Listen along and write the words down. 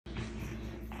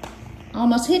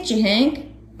Almost hit you, Hank.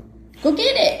 Go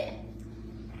get it.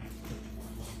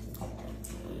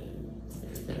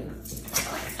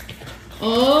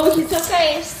 Oh, he's so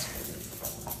fast.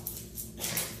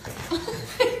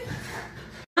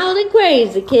 Wild and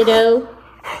crazy, kiddo.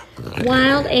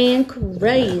 Wild and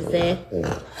crazy.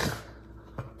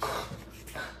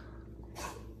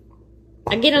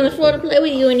 I get on the floor to play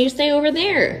with you and you stay over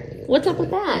there. What's up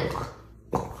with that?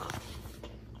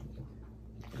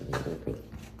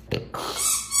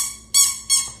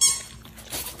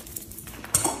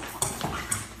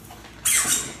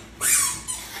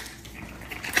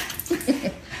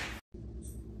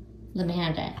 Let me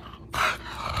have that.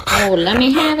 Oh, let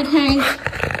me have it, Hank.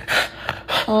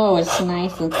 Oh, it's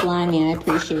nice and slimy. I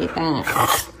appreciate that.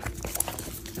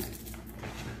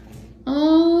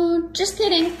 Oh, just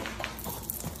kidding.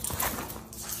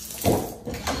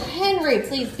 Henry,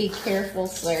 please be careful,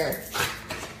 sir.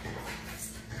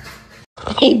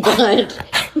 Hey, bud.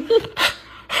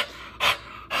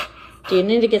 Do you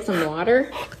need to get some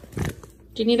water?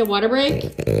 Do you need a water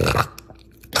break?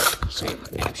 Sorry,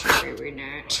 absolutely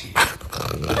not.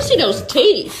 I see those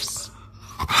teeth.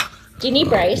 Do you need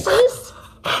braces?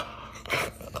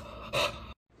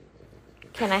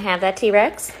 Can I have that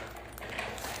T-Rex?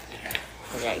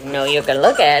 I know you can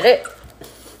look at it.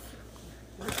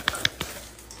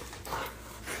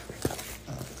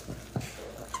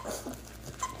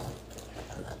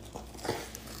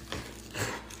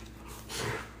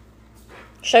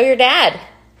 Show your dad.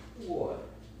 What?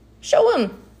 Show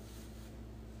him.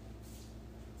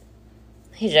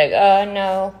 He's like, oh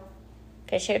no.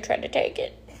 Because she'll try to take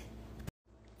it.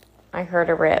 I heard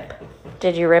a rip.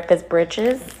 Did you rip his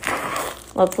britches?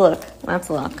 Let's look. Let's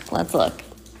look. Let's look.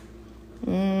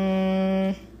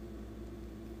 Well,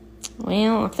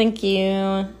 I think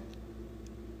you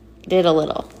did a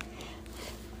little.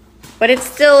 But it's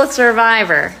still a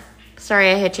survivor.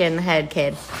 Sorry I hit you in the head,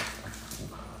 kid.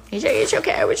 It's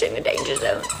okay. I was in the danger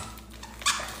zone.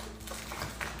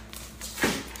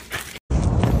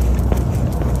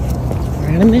 We're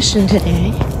on a mission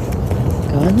today.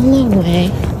 Going the long way.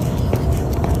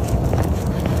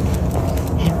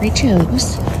 Henry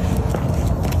chose.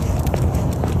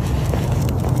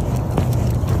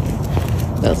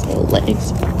 Those little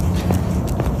legs.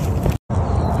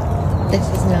 This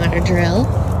is not a drill.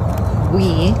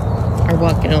 We are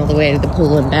walking all the way to the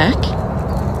pool and back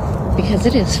because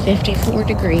it is 54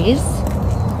 degrees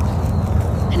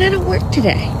and I don't work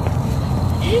today.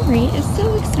 Henry is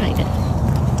so excited.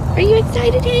 Are you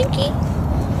excited, Hanky?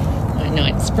 I know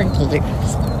it's sprinkler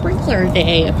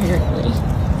day, apparently.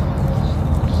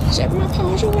 Except my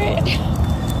paws are wet.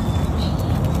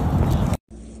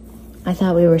 I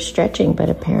thought we were stretching, but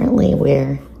apparently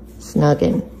we're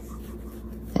snugging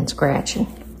and scratching.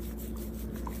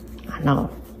 I know.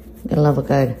 You love a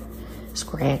good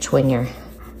scratch when your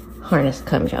harness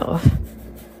comes off.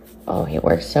 Oh, he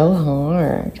worked so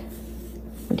hard.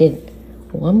 We did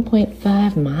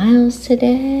 1.5 miles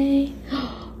today.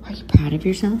 Are you proud of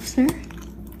yourself, sir?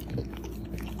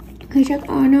 He's like,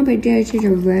 oh no, but this is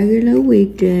a regular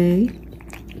weekday.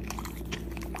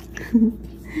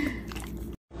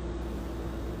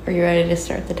 Are you ready to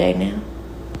start the day now?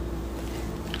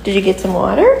 Did you get some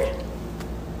water?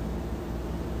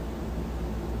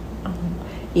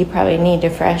 You probably need the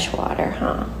fresh water,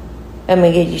 huh? Let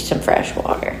me get you some fresh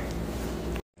water.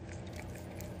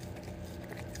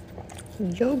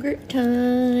 Yogurt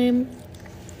time.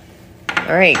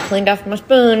 All right, cleaned off my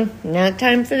spoon. Now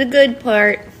time for the good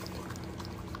part.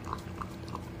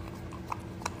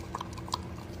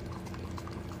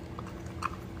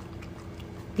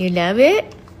 You love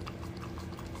it?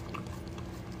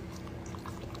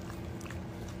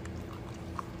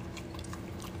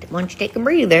 Why don't you take a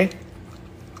breather?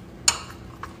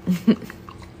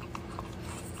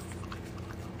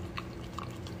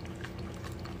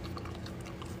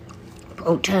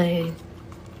 Protein.